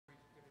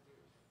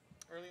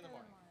Early in the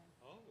morning.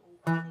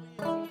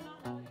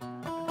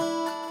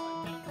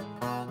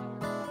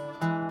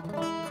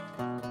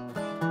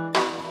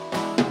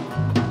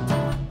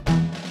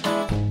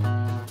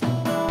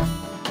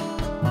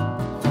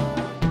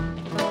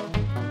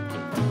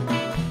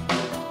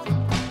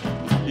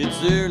 It's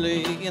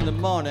early in the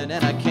morning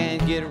and I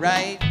can't get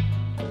right.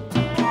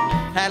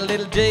 Had a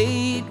little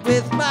date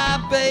with my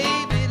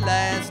baby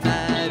last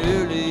night.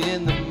 Early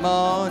in the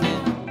morning.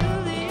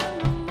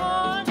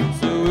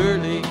 So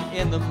early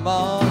in the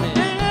morning.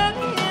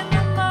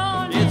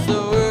 It's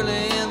so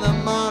early in the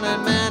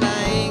morning, man,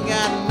 I ain't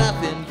got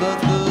nothing but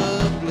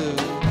the blues.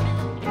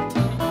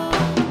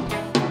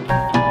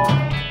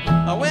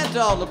 I went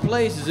to all the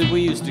places that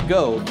we used to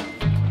go.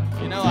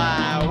 You know,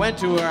 I went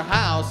to her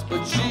house,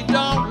 but she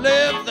don't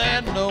live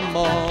there no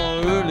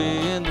more. Early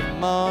in the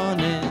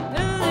morning.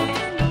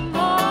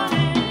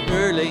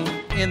 Early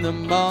in the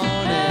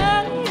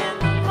morning.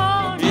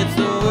 It's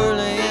so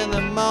early in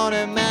the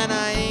morning, man,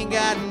 I ain't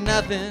got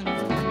nothing.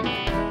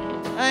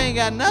 I ain't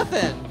got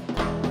nothing.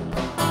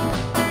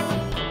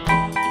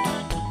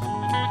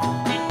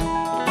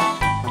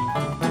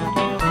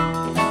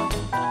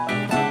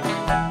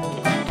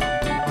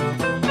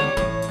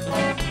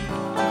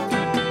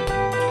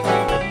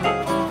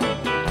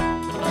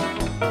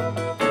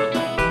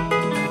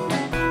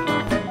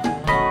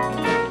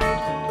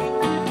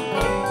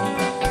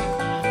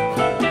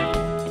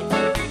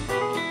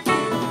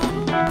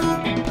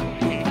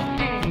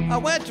 I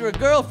went to her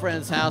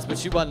girlfriend's house, but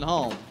she wasn't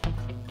home.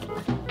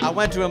 I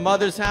went to her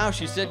mother's house,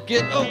 she said,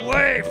 "Get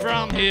away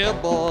from here,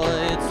 boy,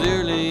 it's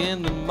early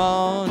in the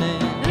morning."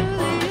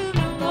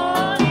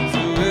 So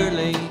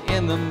early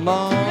in the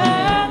morning.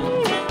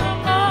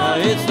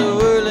 It's so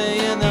early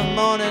in the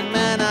morning,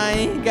 man, I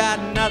ain't got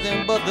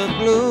nothing but the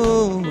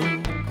blues.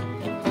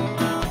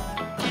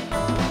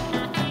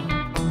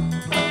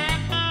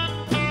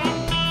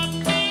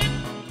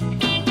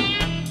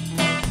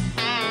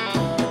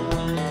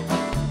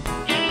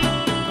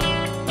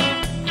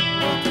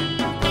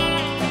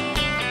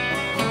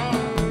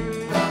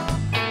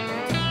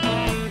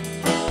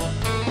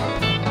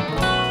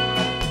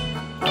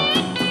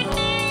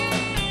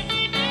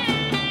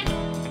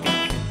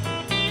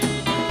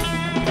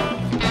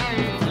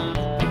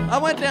 I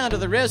went down to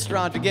the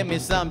restaurant to get me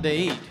something to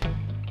eat.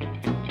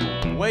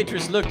 The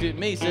waitress looked at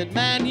me, said,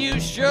 "Man, you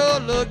sure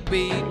look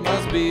beat.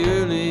 Must be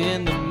early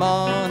in the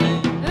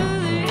morning."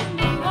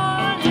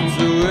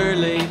 So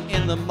early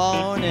in the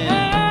morning.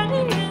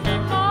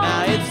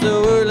 Now it's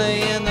so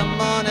early in the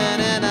morning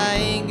and I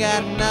ain't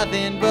got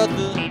nothing but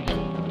the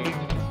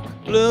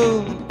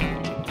blues.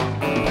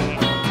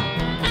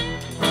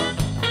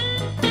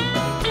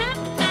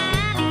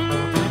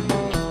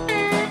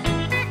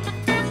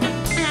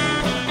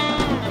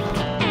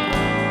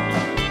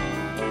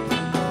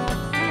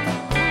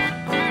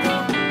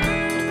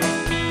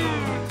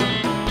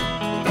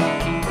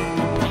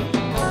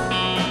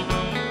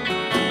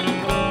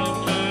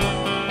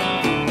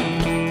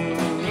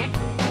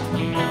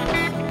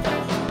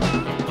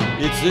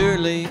 It's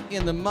early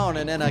in the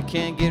morning and I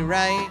can't get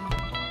right.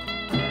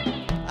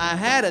 I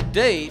had a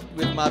date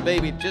with my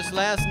baby just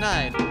last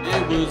night.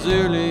 It was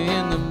early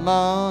in the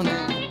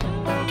morning.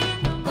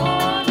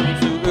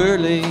 Too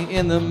early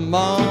in the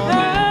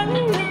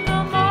morning.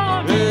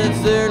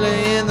 It's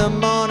early in the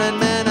morning,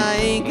 man, I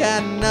ain't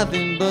got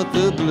nothing but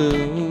the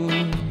blues.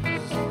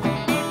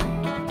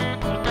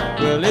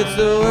 Well, it's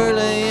so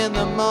early in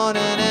the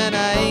morning and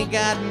I ain't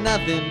got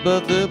nothing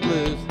but the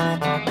blues.